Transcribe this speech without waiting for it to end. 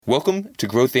Welcome to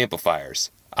Growth Amplifiers.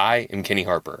 I am Kenny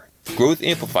Harper. Growth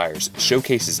Amplifiers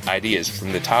showcases ideas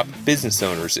from the top business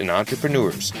owners and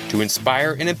entrepreneurs to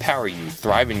inspire and empower you to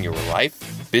thrive in your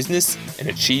life, business, and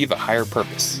achieve a higher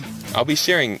purpose. I'll be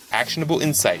sharing actionable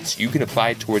insights you can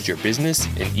apply towards your business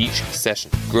in each session.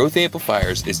 Growth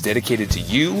Amplifiers is dedicated to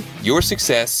you, your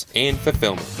success, and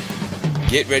fulfillment.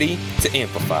 Get ready to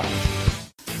amplify.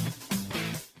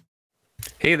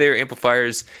 Hey there,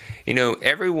 Amplifiers.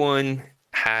 Everyone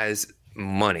has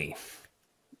money.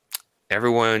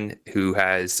 Everyone who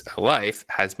has a life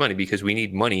has money because we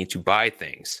need money to buy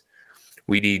things.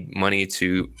 We need money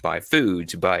to buy food,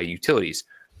 to buy utilities.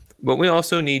 But we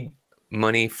also need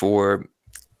money for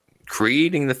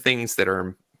creating the things that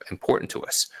are important to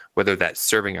us, whether that's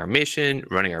serving our mission,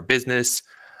 running our business,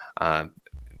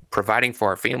 providing for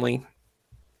our family.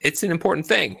 It's an important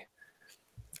thing.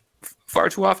 Far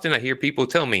too often I hear people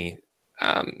tell me,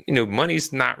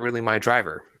 money's not really my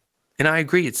driver. And I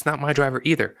agree, it's not my driver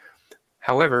either.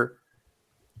 However,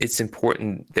 it's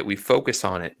important that we focus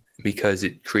on it because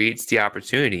it creates the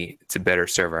opportunity to better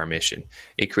serve our mission.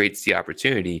 It creates the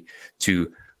opportunity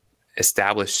to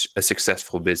establish a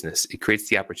successful business. It creates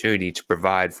the opportunity to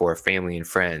provide for our family and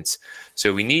friends.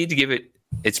 So we need to give it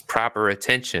its proper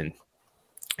attention.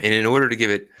 And in order to give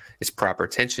it its proper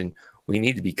attention, we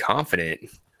need to be confident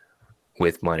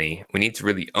with money. We need to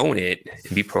really own it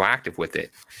and be proactive with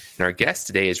it. And our guest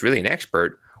today is really an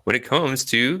expert when it comes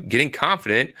to getting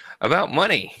confident about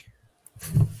money.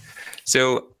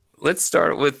 So let's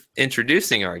start with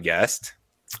introducing our guest.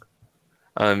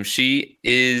 She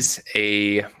is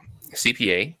a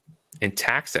CPA and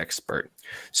tax expert,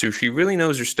 so she really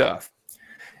knows her stuff.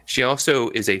 She also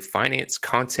is a finance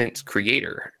content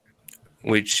creator,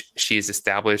 which she has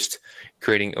established,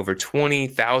 creating over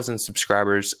 20,000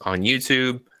 subscribers on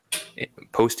YouTube,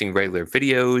 posting regular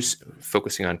videos,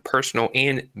 focusing on personal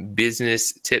and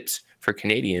business tips for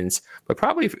Canadians. But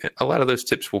probably a lot of those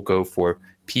tips will go for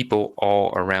people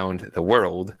all around the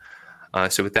world.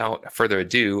 So without further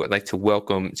ado, I'd like to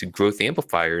welcome to Growth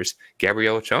Amplifiers,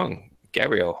 Gabrielle Chang.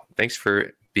 Gabrielle, thanks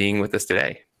for being with us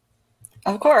today.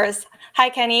 Of course. Hi,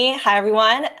 Kenny. Hi,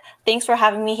 everyone. Thanks for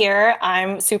having me here.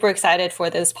 I'm super excited for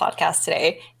this podcast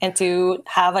today and to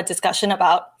have a discussion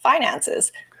about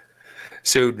finances.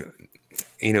 So,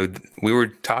 we were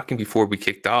talking before we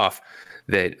kicked off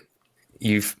that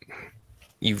you've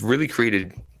really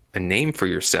created a name for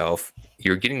yourself.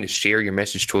 You're getting to share your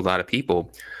message to a lot of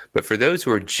people. But for those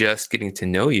who are just getting to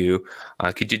know you,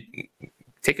 could you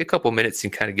take a couple minutes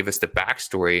and kind of give us the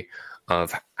backstory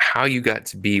of how you got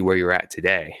to be where you're at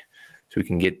today so we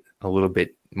can get a little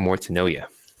bit more to know you?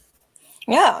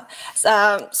 Yeah.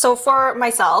 So for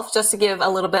myself, just to give a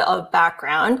little bit of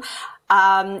background,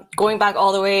 going back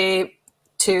all the way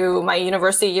to my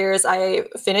university years, I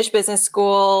finished business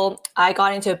school. I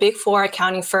got into a Big Four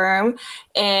accounting firm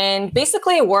and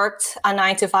basically worked a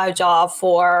 9-to-5 job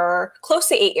for close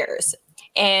to 8 years.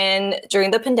 And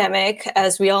during the pandemic,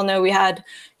 as we all know, we had,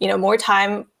 more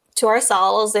time to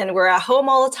ourselves and we're at home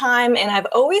all the time. And I've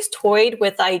always toyed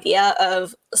with the idea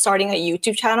of starting a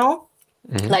YouTube channel.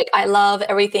 Mm-hmm. Like, I love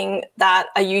everything that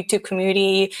a YouTube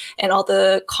community and all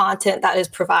the content that is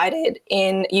provided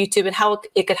in YouTube and how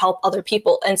it could help other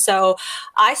people. And so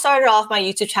I started off my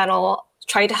YouTube channel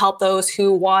trying to help those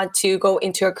who want to go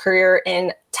into a career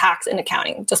in tax and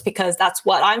accounting, just because that's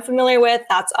what I'm familiar with.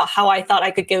 That's how I thought I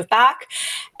could give back.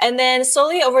 And then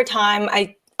slowly over time,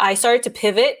 I started to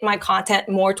pivot my content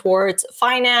more towards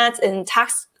finance and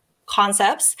tax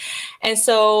concepts. And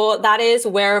so that is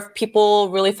where people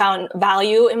really found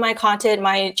value in my content.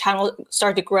 My channel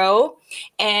started to grow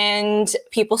and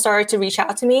people started to reach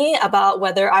out to me about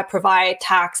whether I provide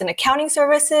tax and accounting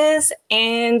services.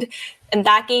 And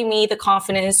that gave me the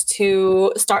confidence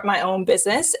to start my own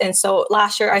business. And so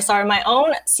last year I started my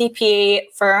own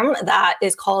CPA firm that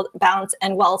is called Balance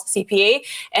and Wealth CPA.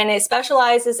 And it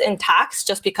specializes in tax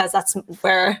just because that's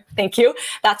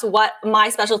what my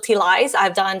specialty lies.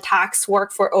 I've done tax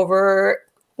work for over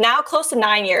now close to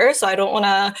 9 years. So I don't want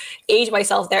to age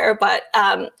myself there, but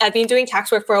I've been doing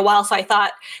tax work for a while. So I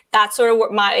thought that's sort of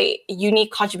what my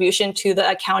unique contribution to the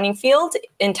accounting field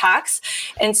in tax.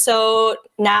 And so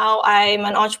now I'm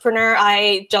an entrepreneur.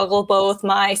 I juggle both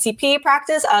my CPA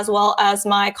practice as well as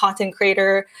my content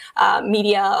creator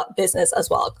media business as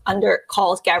well,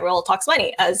 called Gabrielle Talks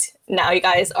Money, as now you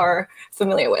guys are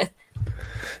familiar with.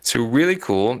 So really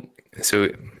cool. So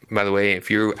by the way, if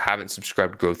you haven't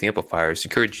subscribed to Growth Amplifiers, I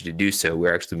encourage you to do so.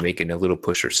 We're actually making a little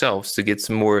push ourselves to get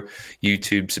some more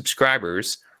YouTube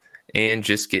subscribers and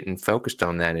just getting focused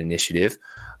on that initiative.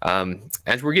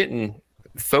 As we're getting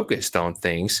focused on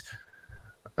things,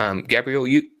 Gabrielle,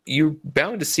 you're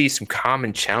bound to see some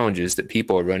common challenges that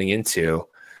people are running into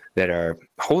that are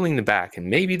holding them back. And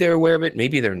maybe they're aware of it,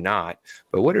 maybe they're not.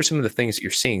 But what are some of the things that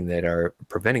you're seeing that are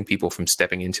preventing people from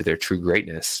stepping into their true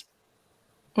greatness?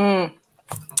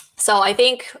 So I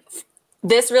think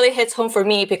this really hits home for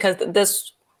me because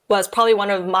this was probably one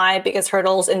of my biggest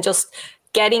hurdles in just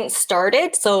getting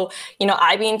started. So,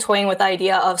 I've been toying with the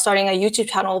idea of starting a YouTube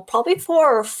channel probably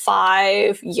for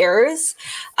 5 years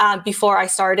before I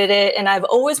started it. And I've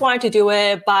always wanted to do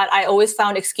it, but I always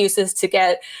found excuses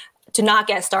to not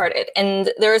get started.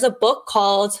 And there is a book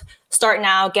called Start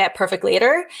Now, Get Perfect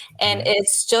Later. And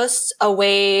it's just a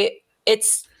way,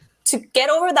 it's to get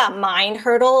over that mind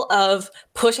hurdle of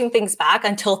pushing things back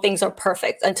until things are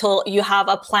perfect, until you have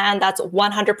a plan that's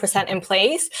 100% in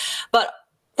place. But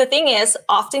the thing is,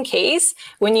 often case,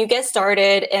 when you get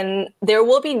started and there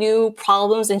will be new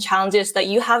problems and challenges that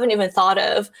you haven't even thought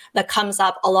of that comes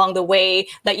up along the way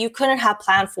that you couldn't have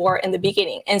planned for in the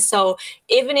beginning. And so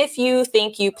even if you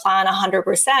think you plan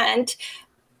 100%,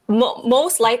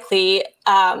 most likely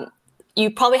you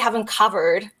probably haven't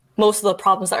covered most of the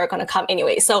problems that are going to come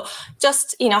anyway. So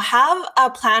just, have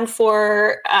a plan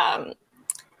for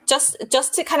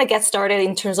just to kind of get started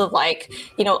in terms of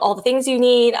all the things you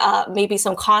need, maybe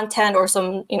some content or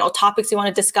some, topics you want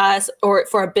to discuss, or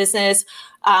for a business,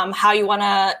 how you want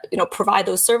to, provide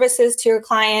those services to your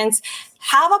clients.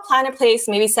 Have a plan in place,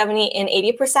 maybe 70 and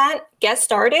 80%, get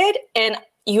started, and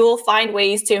you'll find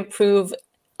ways to improve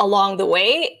along the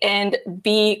way and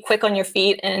be quick on your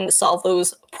feet and solve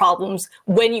those problems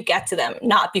when you get to them,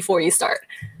 not before you start.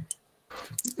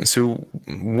 So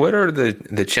what are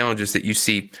the challenges that you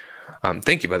see?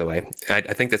 Thank you, by the way. I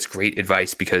think that's great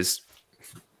advice because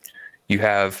you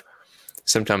have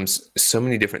sometimes so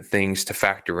many different things to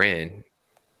factor in.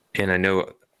 And I know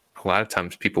a lot of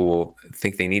times people will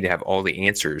think they need to have all the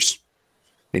answers.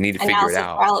 They need to figure it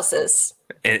out. Paralysis.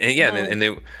 And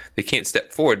they can't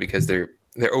step forward because they're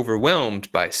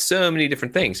overwhelmed by so many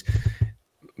different things.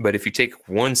 But if you take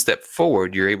one step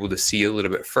forward, you're able to see a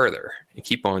little bit further. You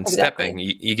keep on stepping,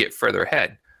 you get further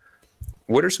ahead.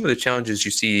 What are some of the challenges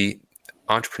you see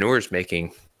entrepreneurs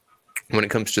making when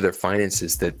it comes to their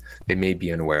finances that they may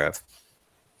be unaware of?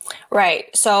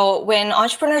 Right. So when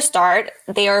entrepreneurs start,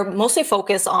 they are mostly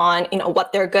focused on,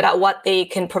 what they're good at, what they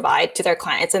can provide to their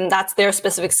clients. And that's their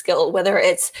specific skill, whether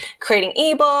it's creating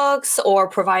ebooks or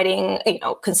providing,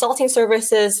 consulting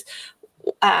services,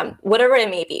 whatever it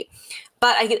may be.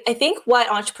 But I think what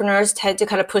entrepreneurs tend to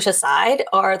kind of push aside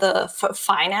are the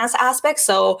finance aspects.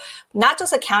 So not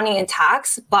just accounting and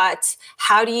tax, but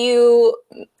how do you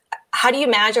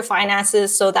manage your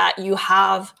finances so that you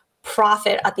have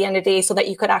profit at the end of the day so that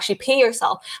you could actually pay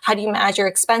yourself? How do you manage your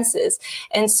expenses?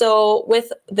 And so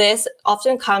with this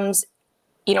often comes,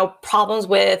 problems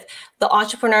with the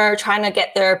entrepreneur trying to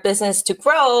get their business to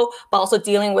grow, but also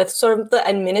dealing with sort of the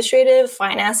administrative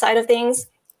finance side of things.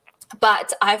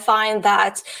 But I find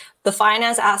that the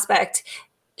finance aspect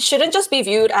shouldn't just be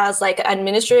viewed as like an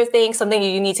administrative thing, something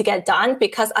you need to get done,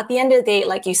 because at the end of the day,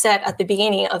 like you said at the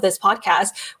beginning of this podcast,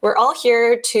 we're all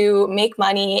here to make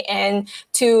money and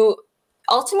to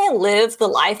ultimately live the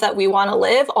life that we want to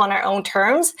live on our own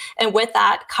terms. And with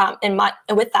that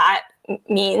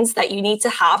means that you need to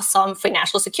have some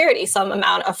financial security, some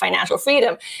amount of financial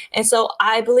freedom. And so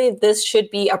I believe this should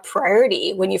be a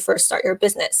priority when you first start your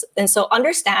business. And so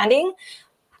understanding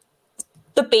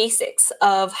the basics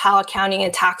of how accounting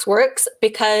and tax works,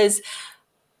 because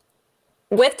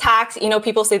with tax,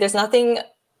 people say there's nothing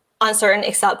uncertain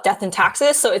except death and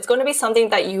taxes. So it's going to be something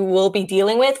that you will be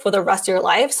dealing with for the rest of your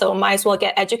life. So might as well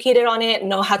get educated on it,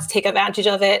 know how to take advantage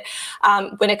of it.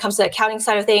 When it comes to the accounting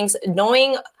side of things,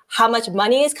 knowing how much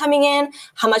money is coming in,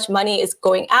 how much money is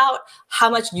going out, how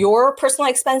much your personal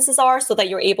expenses are so that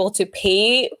you're able to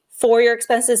pay for your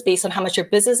expenses based on how much your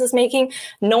business is making.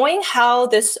 Knowing how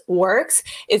this works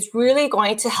is really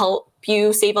going to help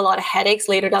you save a lot of headaches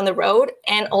later down the road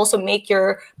and also make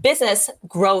your business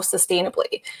grow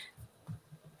sustainably.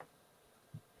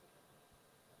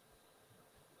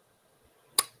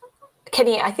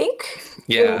 Kenny, I think.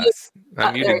 Yeah,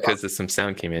 I'm muted because some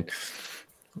sound came in.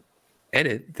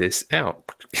 Edit this out.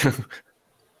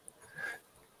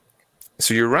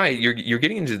 So you're right. You're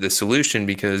getting into the solution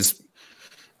because,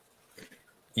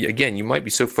 again, you might be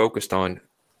so focused on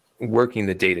working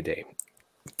the day-to-day,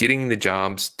 getting the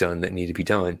jobs done that need to be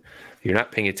done. You're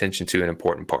not paying attention to an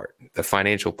important part, the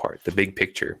financial part, the big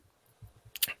picture.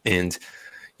 And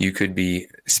you could be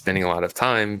spending a lot of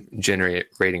time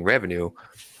generating revenue,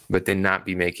 but then not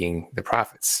be making the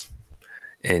profits.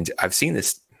 And I've seen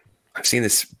this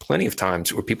plenty of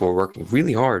times where people are working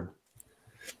really hard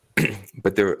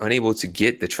but they're unable to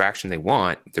get the traction they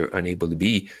want. They're unable to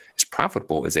be as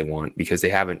profitable as they want because they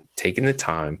haven't taken the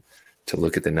time to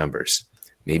look at the numbers.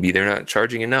 Maybe they're not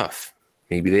charging enough.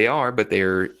 Maybe they are, but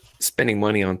they're spending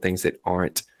money on things that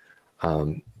aren't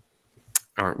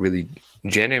really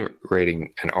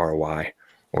generating an ROI,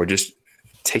 or just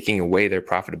taking away their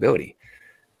profitability.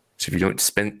 So if you don't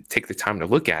take the time to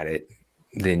look at it,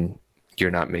 then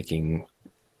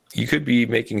you could be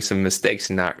making some mistakes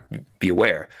and not be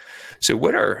aware. So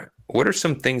what are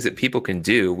some things that people can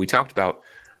do? We talked about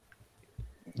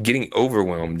getting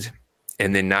overwhelmed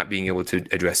and then not being able to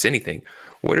address anything.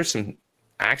 What are some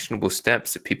actionable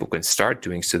steps that people can start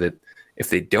doing so that if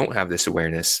they don't have this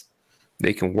awareness,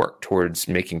 they can work towards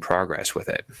making progress with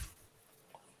it?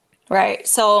 Right.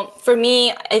 So for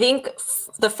me, I think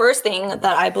the first thing that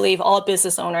I believe all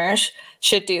business owners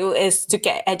should do is to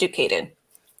get educated.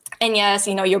 And yes,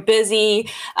 you're busy.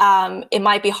 It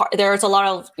might be hard. There's a lot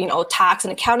of, tax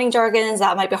and accounting jargons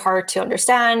that might be hard to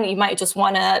understand. You might just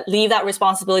want to leave that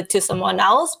responsibility to someone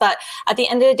else. But at the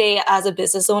end of the day, as a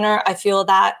business owner, I feel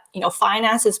that,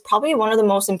 finance is probably one of the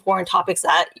most important topics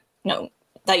that,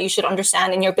 that you should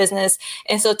understand in your business.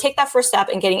 And so take that first step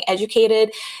in getting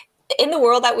educated. In the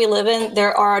world that we live in,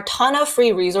 there are a ton of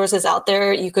free resources out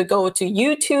there. You could go to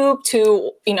YouTube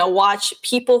to, watch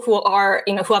people who are,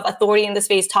 who have authority in the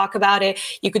space talk about it.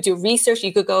 You could do research.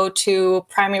 You could go to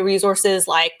primary resources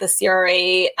like the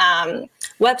CRA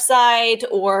website,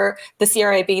 or the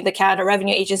CRA being the Canada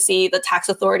Revenue Agency, the tax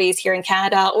authorities here in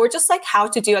Canada, or just like how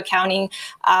to do accounting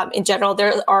in general.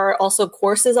 There are also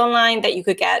courses online that you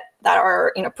could get that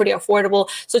are, pretty affordable.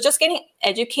 So just getting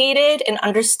educated and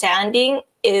understanding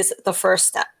is the first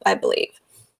step, I believe.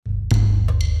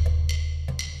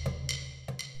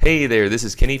 Hey there, this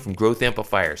is Kenny from Growth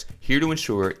Amplifiers, here to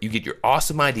ensure you get your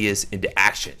awesome ideas into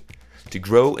action to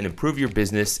grow and improve your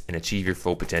business and achieve your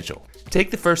full potential.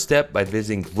 Take the first step by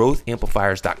visiting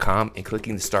growthamplifiers.com and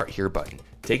clicking the Start Here button.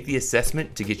 Take the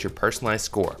assessment to get your personalized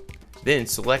score. Then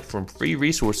select from free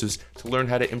resources to learn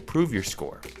how to improve your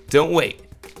score. Don't wait.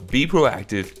 Be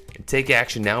proactive and take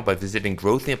action now by visiting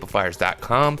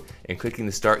growthamplifiers.com and clicking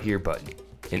the Start Here button.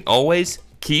 And always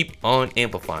keep on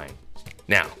amplifying.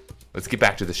 Now, let's get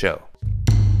back to the show.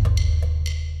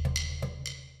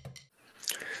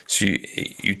 So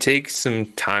you take some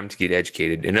time to get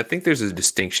educated, and I think there's a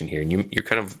distinction here, and you're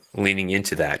kind of leaning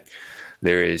into that.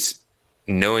 There is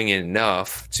knowing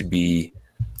enough to be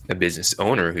a business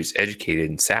owner who's educated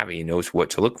and savvy and knows what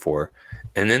to look for,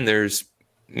 and then there's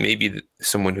maybe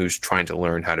someone who's trying to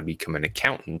learn how to become an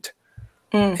accountant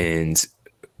and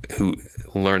who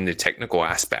learn the technical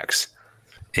aspects.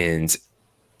 And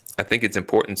I think it's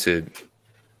important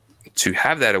to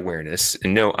have that awareness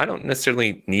and know I don't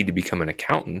necessarily need to become an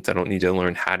accountant. I don't need to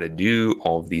learn how to do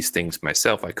all of these things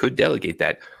myself. I could delegate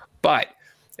that. But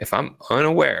if I'm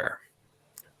unaware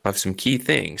of some key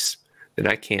things, then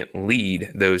I can't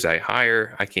lead those I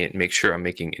hire. I can't make sure I'm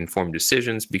making informed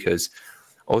decisions, because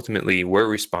ultimately we're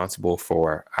responsible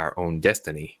for our own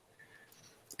destiny.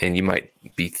 And you might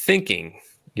be thinking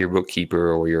your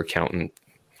bookkeeper or your accountant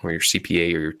or your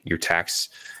CPA or your tax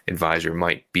advisor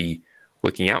might be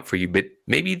looking out for you, but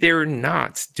maybe they're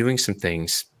not doing some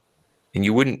things, and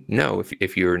you wouldn't know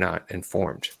if you're not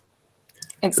informed.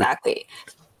 Exactly.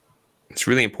 It's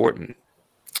really important.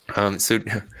 So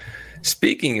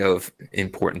speaking of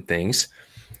important things,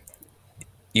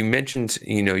 you mentioned,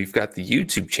 you've got the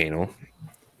YouTube channel.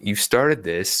 You've started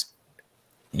this.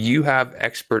 You have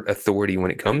expert authority when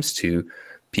it comes to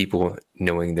people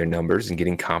knowing their numbers and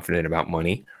getting confident about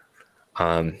money.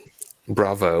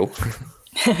 Bravo.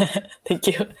 Thank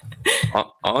you.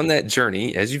 On that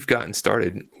journey, as you've gotten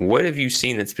started, what have you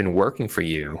seen that's been working for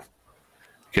you?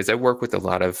 Because I work with a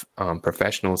lot of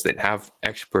professionals that have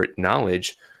expert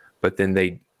knowledge, but then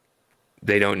they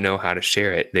don't know how to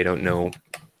share it. They don't know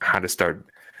how to start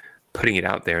putting it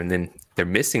out there, and then they're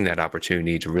missing that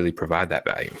opportunity to really provide that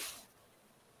value.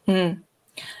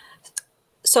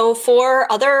 So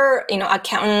for other,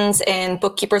 accountants and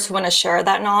bookkeepers who want to share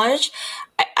that knowledge,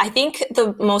 I think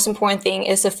the most important thing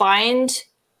is to find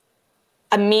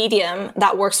a medium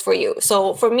that works for you.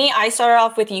 So for me, I started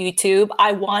off with YouTube.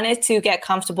 I wanted to get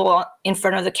comfortable in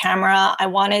front of the camera. I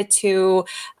wanted to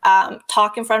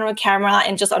talk in front of a camera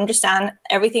and just understand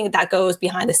everything that goes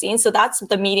behind the scenes. So that's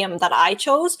the medium that I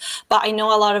chose. But I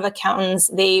know a lot of accountants,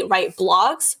 they write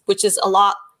blogs, which is a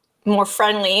lot more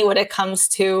friendly when it comes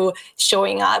to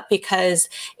showing up, because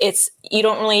you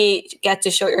don't really get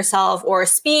to show yourself or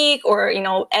speak or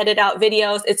edit out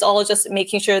videos. It's all just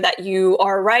making sure that you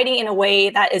are writing in a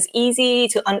way that is easy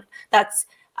to that's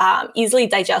easily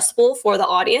digestible for the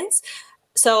audience.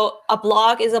 So a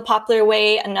blog is a popular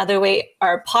way. Another way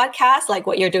are podcasts, like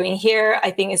what you're doing here, I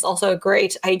think is also a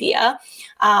great idea.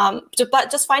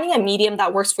 But just finding a medium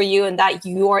that works for you and that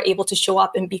you are able to show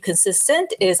up and be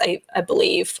consistent is, I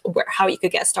believe, how you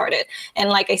could get started. And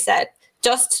like I said,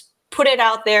 just put it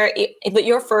out there.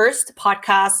 Your first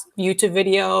podcast, YouTube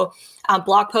video,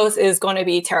 blog post is going to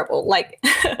be terrible. Like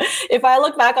if I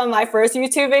look back on my first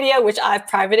YouTube video, which I've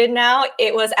privated now,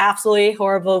 it was absolutely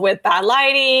horrible with bad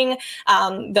lighting.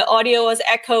 The audio was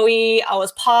echoey. I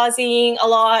was pausing a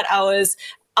lot. I was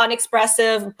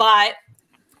unexpressive, but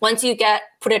once you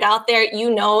put it out there,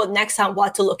 you know next time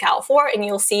what to look out for, and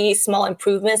you'll see small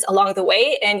improvements along the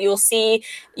way, and you'll see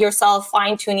yourself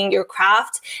fine-tuning your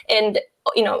craft. And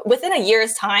within a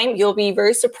year's time, you'll be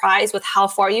very surprised with how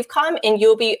far you've come, and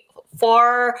you'll be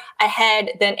far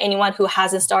ahead than anyone who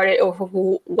hasn't started or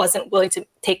who wasn't willing to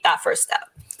take that first step.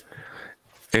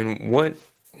 And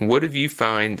what have you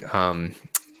find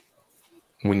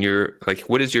when you're like,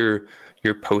 what is your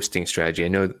posting strategy? I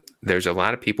know there's a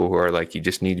lot of people who are like, you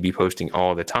just need to be posting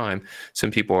all the time.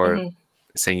 Some people are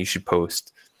saying you should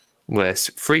post less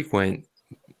frequent,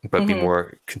 but be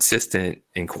more consistent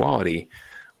in quality.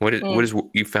 What is what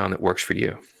you found that works for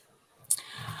you?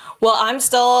 Well, I'm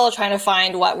still trying to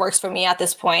find what works for me at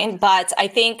this point, but I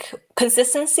think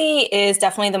consistency is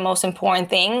definitely the most important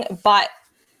thing. But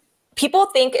people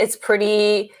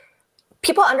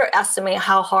underestimate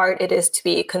how hard it is to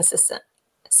be consistent.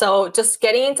 So just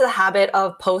getting into the habit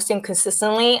of posting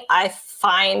consistently, I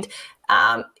find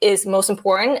is most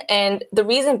important. And the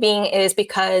reason being is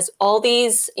because all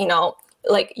these,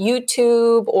 like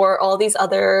YouTube or all these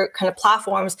other kind of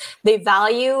platforms, they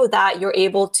value that you're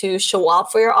able to show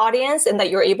up for your audience and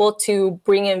that you're able to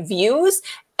bring in views.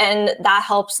 And that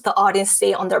helps the audience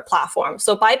stay on their platform.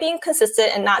 So by being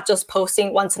consistent and not just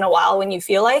posting once in a while when you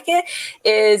feel like it,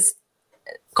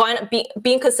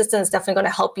 being consistent is definitely going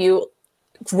to help you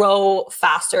grow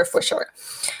faster for sure.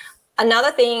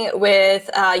 Another thing with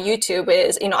YouTube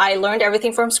is, I learned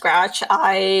everything from scratch.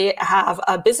 I have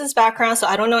a business background, so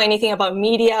I don't know anything about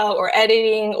media or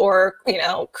editing or,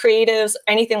 creatives,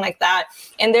 anything like that.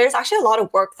 And there's actually a lot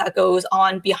of work that goes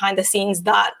on behind the scenes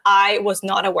that I was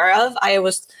not aware of. I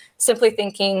was simply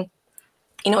thinking,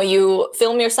 you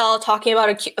film yourself talking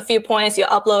about a few points, you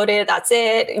upload it, that's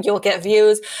it, you'll get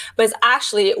views. But it's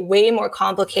actually way more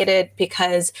complicated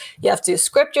because you have to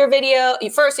script your video.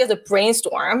 First, you have to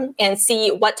brainstorm and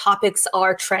see what topics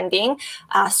are trending,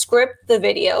 script the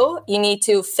video. You need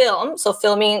to film. So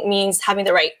filming means having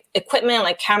the right equipment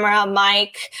like camera,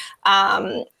 mic,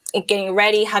 getting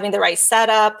ready, having the right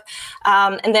setup.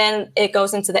 And then it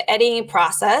goes into the editing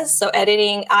process. So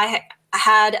editing, I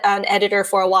had an editor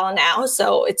for a while now,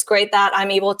 so it's great that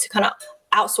I'm able to kind of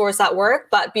outsource that work.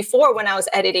 But before, when I was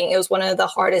editing, it was one of the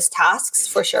hardest tasks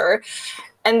for sure.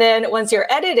 And then once you're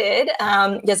edited,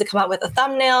 you have to come up with a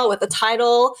thumbnail, with a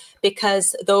title,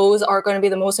 because those are going to be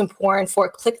the most important for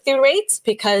click-through rates.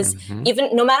 Because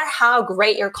even no matter how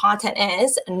great your content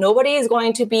is, nobody is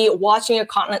going to be watching your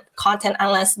content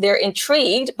unless they're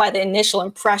intrigued by the initial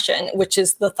impression, which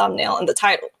is the thumbnail and the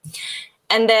title.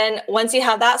 And then once you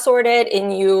have that sorted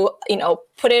and you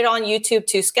put it on YouTube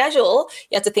to schedule,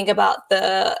 you have to think about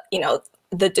the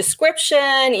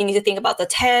description, you need to think about the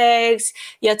tags,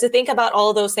 you have to think about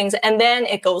all those things, and then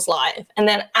it goes live. And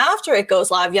then after it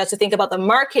goes live, you have to think about the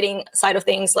marketing side of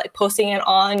things, like posting it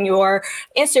on your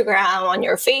Instagram, on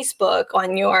your Facebook,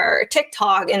 on your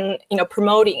TikTok, and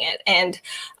promoting it. And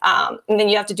then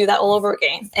you have to do that all over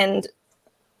again. And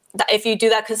if you do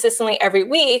that consistently every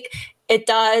week, it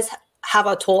does have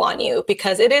a toll on you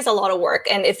because it is a lot of work.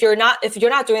 And if you're not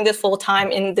doing this full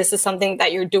time and this is something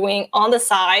that you're doing on the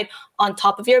side on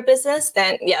top of your business,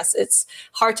 then yes, it's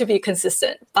hard to be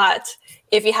consistent. But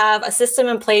if you have a system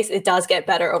in place, it does get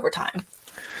better over time.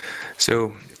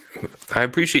 So I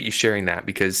appreciate you sharing that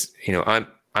because, I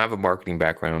have a marketing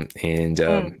background,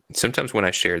 and sometimes when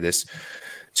I share this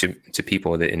to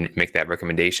people that make that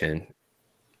recommendation,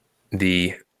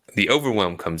 the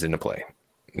overwhelm comes into play.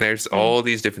 There's all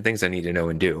these different things I need to know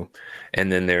and do.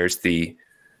 And then there's the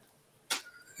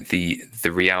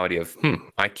reality of,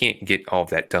 I can't get all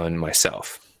of that done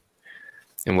myself.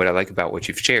 And what I like about what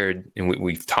you've shared and what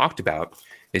we've talked about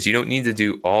is you don't need to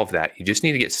do all of that. You just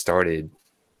need to get started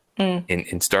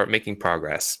and start making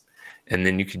progress. And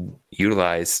then you can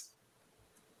utilize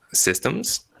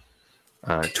systems,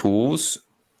 tools,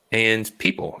 and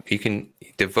people. You can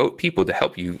devote people to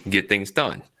help you get things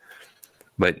done.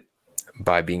 But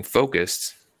by being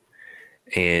focused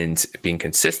and being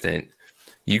consistent,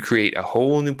 you create a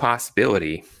whole new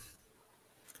possibility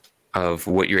of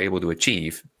what you're able to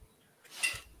achieve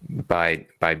by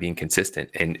being consistent.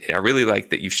 And I really like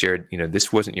that you shared,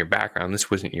 this wasn't your background,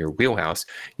 this wasn't your wheelhouse.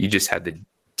 You just had the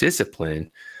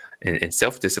discipline and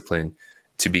self-discipline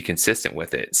to be consistent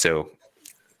with it. So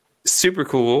super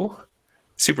cool,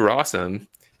 super awesome.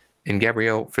 And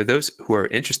Gabrielle, for those who are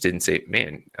interested and say,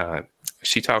 man,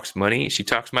 she talks money, she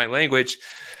talks my language,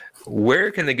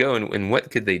 where can they go and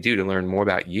what could they do to learn more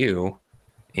about you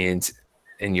and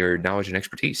your knowledge and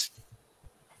expertise?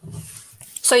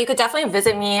 So you could definitely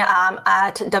visit me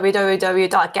at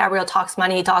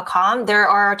www.gabrielletalksmoney.com. There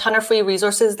are a ton of free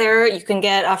resources there. You can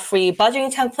get a free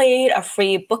budgeting template, a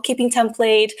free bookkeeping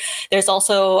template. There's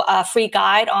also a free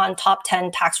guide on top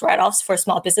 10 tax write-offs for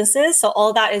small businesses. So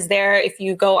all that is there. If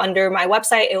you go under my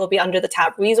website, it will be under the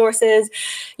tab resources.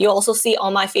 You'll also see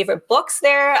all my favorite books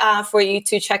there for you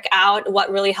to check out what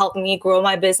really helped me grow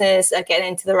my business, get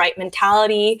into the right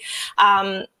mentality.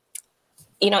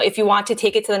 If you want to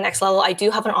take it to the next level, I do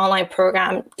have an online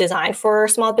program designed for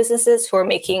small businesses who are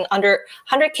making under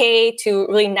 100K to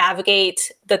really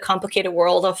navigate the complicated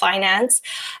world of finance.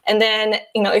 And then,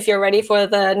 if you're ready for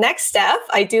the next step,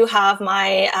 I do have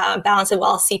my Balance and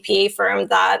Wealth CPA firm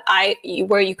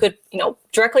where you could,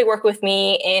 directly work with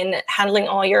me in handling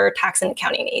all your tax and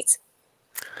accounting needs.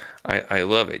 I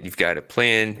love it. You've got a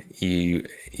plan. You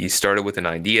started with an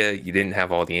idea. You didn't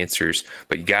have all the answers,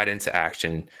 but you got into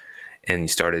action. And you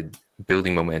started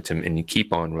building momentum and you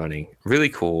keep on running. Really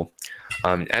cool.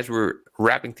 As we're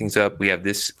wrapping things up, we have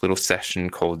this little session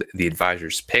called the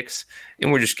Advisor's Picks,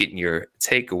 and we're just getting your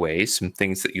takeaways, some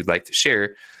things that you'd like to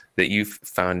share that you've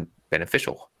found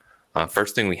beneficial.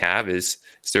 First thing we have is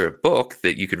there a book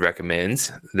that you could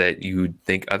recommend that you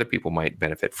think other people might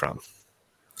benefit from?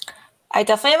 I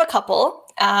definitely have a couple.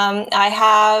 I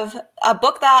have a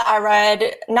book that I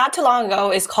read not too long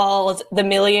ago. Is called The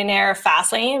Millionaire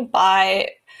Fastlane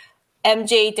by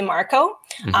MJ DeMarco.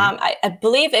 Mm-hmm. I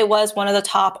believe it was one of the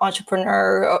top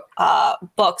entrepreneur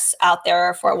books out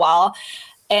there for a while.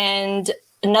 And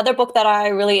another book that I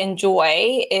really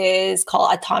enjoy is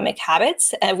called Atomic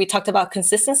Habits. We talked about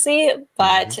consistency,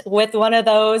 but with one of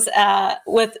those,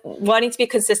 with wanting to be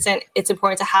consistent, it's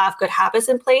important to have good habits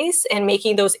in place and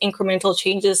making those incremental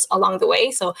changes along the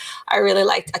way. So I really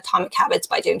liked Atomic Habits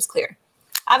by James Clear.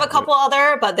 I have a couple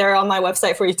other, but they're on my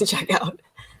website for you to check out.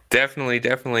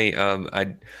 Definitely. I'm a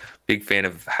big fan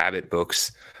of habit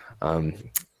books.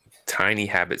 Tiny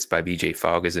Habits by BJ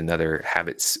Fogg is another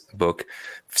habits book,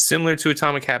 similar to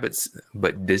Atomic Habits,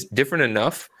 but different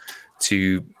enough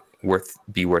to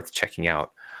be worth checking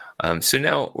out. So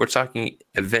now we're talking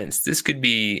events. This could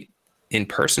be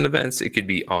in-person events. It could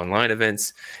be online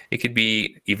events. It could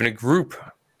be even a group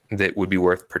that would be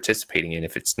worth participating in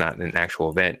if it's not an actual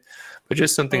event, but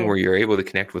just something where you're able to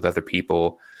connect with other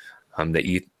people that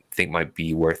you think might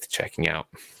be worth checking out.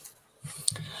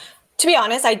 To be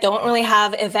honest, I don't really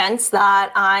have events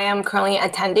that I am currently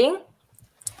attending.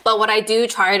 But what I do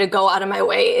try to go out of my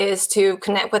way is to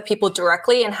connect with people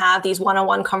directly and have these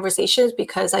one-on-one conversations,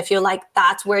 because I feel like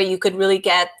that's where you could really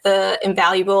get the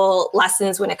invaluable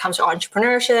lessons when it comes to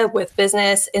entrepreneurship, with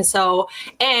business.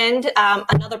 And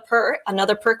another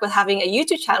perk with having a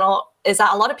YouTube channel is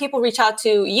that a lot of people reach out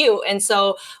to you. And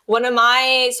so one of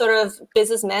my sort of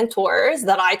business mentors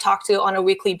that I talk to on a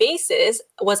weekly basis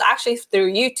was actually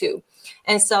through YouTube.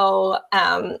 And so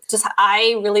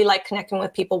I really like connecting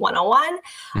with people one-on-one.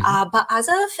 But as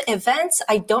of events,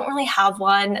 I don't really have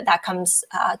one that comes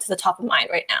to the top of mind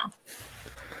right now.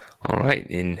 All right.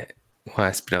 And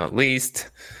last but not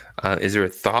least, is there a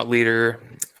thought leader,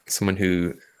 someone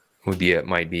who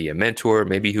might be a mentor,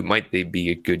 maybe who might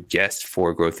be a good guest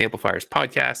for Growth Amplifiers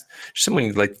podcast, someone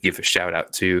you'd like to give a shout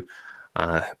out to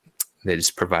that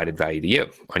has provided value to you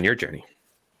on your journey?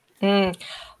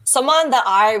 Someone that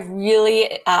I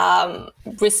really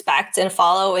respect and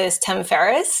follow is Tim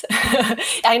Ferriss.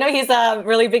 I know he's a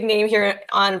really big name here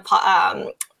on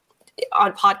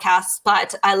podcasts,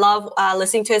 but I love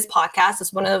listening to his podcast.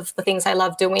 It's one of the things I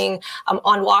love doing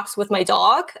on walks with my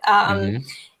dog.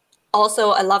 Also,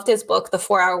 I loved his book, The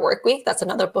 4-Hour Workweek. That's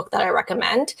another book that I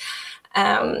recommend.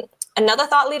 Another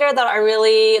thought leader that I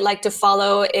really like to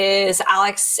follow is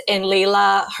Alex and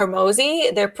Layla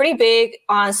Hermosi. They're pretty big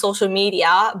on social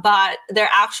media, but their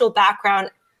actual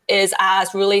background is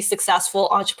as really successful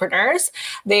entrepreneurs.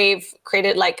 They've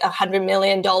created like $100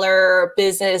 million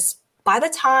business by the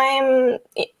time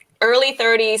early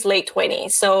 30s, late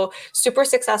 20s. So super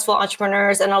successful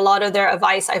entrepreneurs, and a lot of their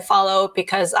advice I follow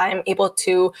because I'm able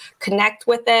to connect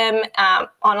with them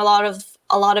on a lot of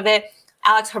it.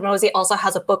 Alex Hermosi also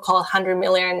has a book called $100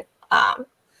 Million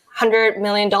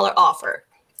Offer.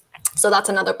 So that's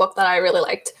another book that I really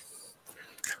liked.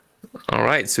 All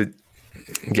right. So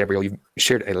Gabrielle, you've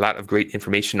shared a lot of great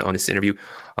information on this interview.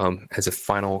 As a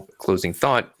final closing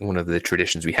thought, one of the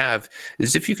traditions we have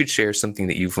is if you could share something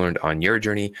that you've learned on your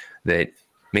journey that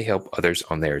may help others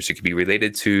on theirs. It could be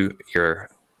related to your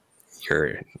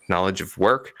knowledge of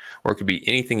work, or it could be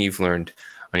anything you've learned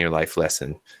on your life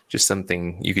lesson, just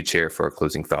something you could share for a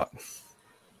closing thought.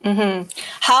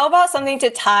 How about something to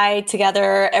tie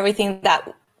together everything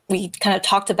that we kind of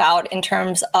talked about in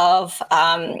terms of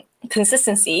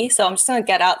consistency? So I'm just going to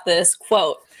get out this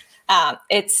quote.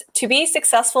 It's to be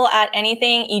successful at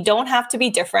anything, you don't have to be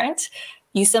different.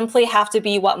 You simply have to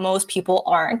be what most people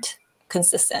aren't,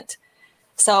 consistent.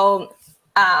 So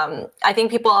I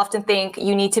think people often think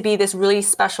you need to be this really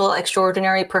special,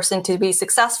 extraordinary person to be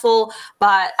successful.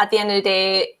 But at the end of the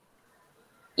day,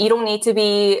 you don't need to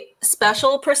be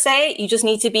special per se. You just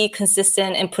need to be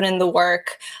consistent and put in the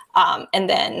work. And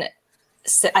then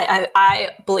I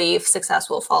believe success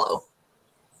will follow.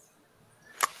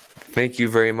 Thank you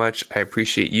very much. I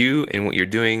appreciate you and what you're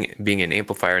doing, being an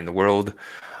amplifier in the world.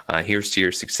 Here's to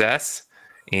your success.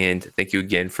 And thank you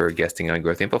again for guesting on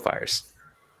Growth Amplifiers.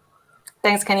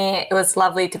 Thanks, Kenny. It was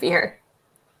lovely to be here.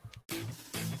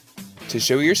 To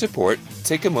show your support,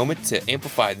 take a moment to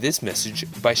amplify this message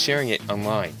by sharing it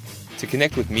online. To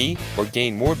connect with me or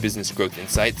gain more business growth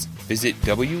insights, visit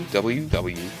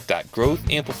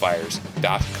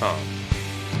www.growthamplifiers.com.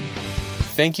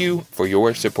 Thank you for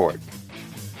your support.